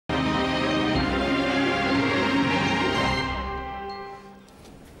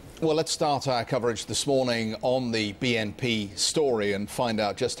Well, let's start our coverage this morning on the BNP story and find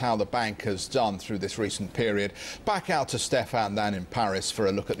out just how the bank has done through this recent period. Back out to Stéphane then in Paris for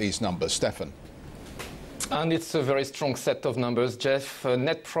a look at these numbers. Stéphane. And it's a very strong set of numbers, Jeff.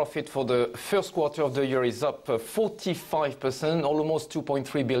 Net profit for the first quarter of the year is up 45%, almost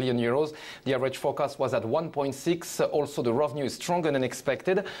 2.3 billion euros. The average forecast was at 1.6. Also, the revenue is stronger than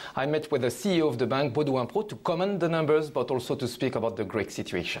expected. I met with the CEO of the bank, Baudoin Prot, to comment the numbers, but also to speak about the Greek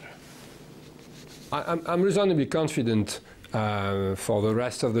situation. I'm reasonably confident for the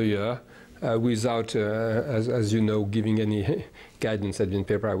rest of the year. Without, as you know, giving any guidance at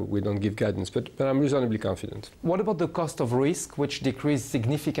BNP Paribas. We don't give guidance, but I'm reasonably confident. What about the cost of risk, which decreased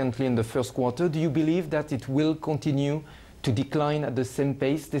significantly in the first quarter? Do you believe that it will continue to decline at the same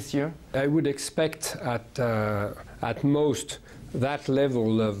pace this year? I would expect at most that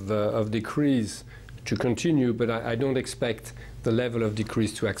level of decrease to continue, but I don't expect the level of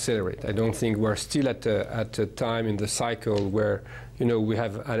decrease to accelerate. I don't think we're still at a time in the cycle where, you know, we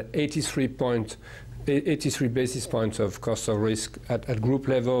have 83 basis points of cost of risk at group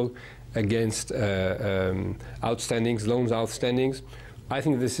level against outstandings, loans outstandings. I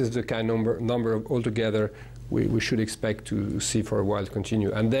think this is the kind of number of altogether we should expect to see for a while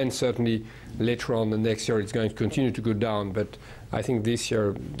continue. And then certainly later on the next year it's going to continue to go down, but I think this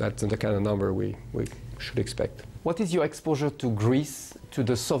year that's the kind of number we should expect. What is your exposure to Greece, to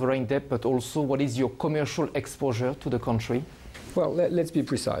the sovereign debt, but also what is your commercial exposure to the country? Well, let's be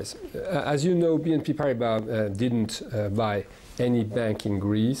precise. As you know, BNP Paribas didn't buy any bank in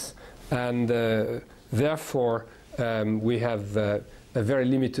Greece, and therefore we have a very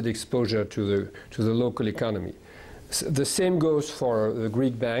limited exposure to the local economy. The same goes for the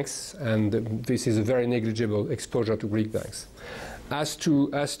Greek banks, and this is a very negligible exposure to Greek banks. As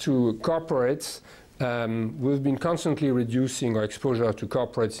to corporates, we've been constantly reducing our exposure to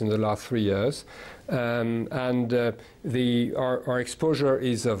corporates in the last 3 years, our exposure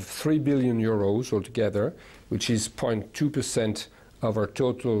is of 3 billion euros altogether, which is 0.2% of our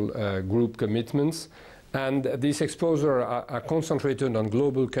total group commitments. And this exposure are concentrated on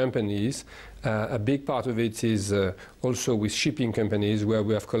global companies. A big part of it is also with shipping companies where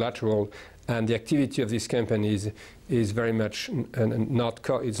we have collateral, and the activity of these companies is very much not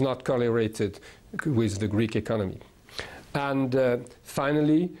correlated with the Greek economy. And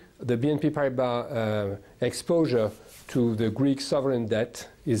finally, the BNP Paribas exposure to the Greek sovereign debt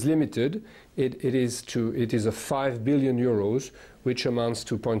is limited. It is of 5 billion euros, which amounts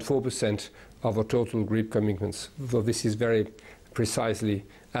to 0.4% of our total Greek commitments. So this is very precisely,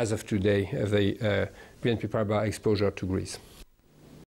 as of today, the BNP Paribas exposure to Greece.